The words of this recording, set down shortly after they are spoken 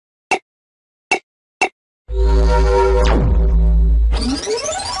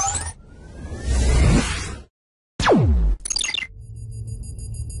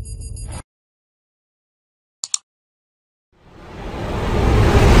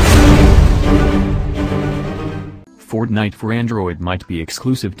Fortnite for Android might be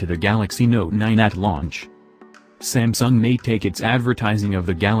exclusive to the Galaxy Note 9 at launch. Samsung may take its advertising of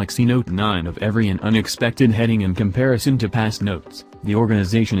the Galaxy Note 9 of every and unexpected heading in comparison to past notes. The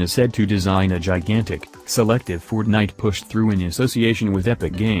organization is said to design a gigantic, selective Fortnite pushed through in association with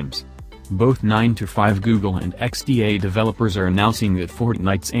Epic Games. Both 9to5 Google and XDA Developers are announcing that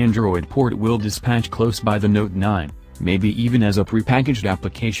Fortnite's Android port will dispatch close by the Note 9, maybe even as a prepackaged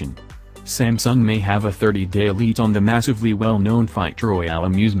application. Samsung may have a 30-day lead on the massively well-known Fight Royale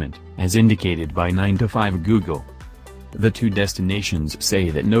amusement, as indicated by 9to5 Google. The two destinations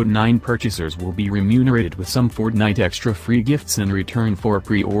say that Note 9 purchasers will be remunerated with some Fortnite extra free gifts in return for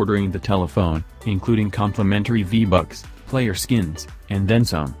pre-ordering the telephone, including complimentary V-Bucks, player skins, and then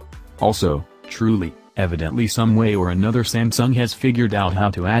some. Also, truly, evidently some way or another Samsung has figured out how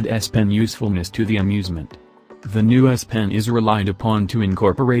to add S Pen usefulness to the amusement. The new S Pen is relied upon to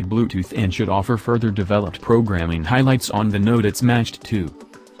incorporate Bluetooth and should offer further developed programming highlights on the Note it's matched to.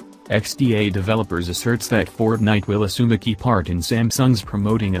 XDA Developers asserts that Fortnite will assume a key part in Samsung's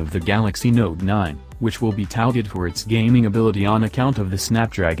promoting of the Galaxy Note 9, which will be touted for its gaming ability on account of the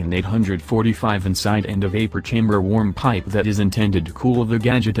Snapdragon 845 inside and a vapor chamber warm pipe that is intended to cool the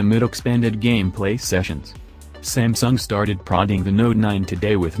gadget amid expanded gameplay sessions. Samsung started prodding the Note 9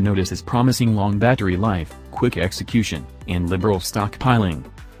 today with notices promising long battery life, quick execution, and liberal stockpiling.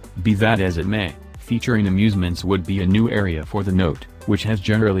 Be that as it may, featuring amusements would be a new area for the Note, which has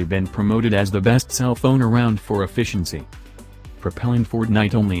generally been promoted as the best cell phone around for efficiency. Propelling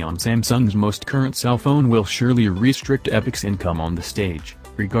Fortnite only on Samsung's most current cell phone will surely restrict Epic's income on the stage,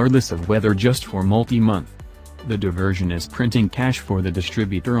 regardless of whether just for multi-month. The diversion is printing cash for the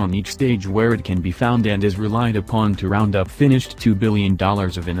distributor on each stage where it can be found and is relied upon to round up finished $2 billion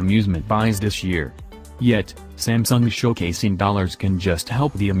of in-amusement buys this year. Yet, Samsung's showcasing dollars can just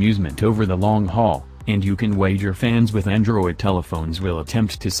help the amusement over the long haul, and you can wager fans with Android telephones will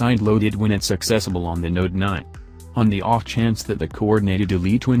attempt to sideload it when it's accessible on the Note 9. On the off chance that the coordinated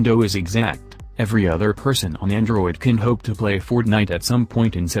delete window is exact, every other person on Android can hope to play Fortnite at some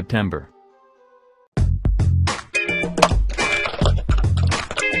point in September.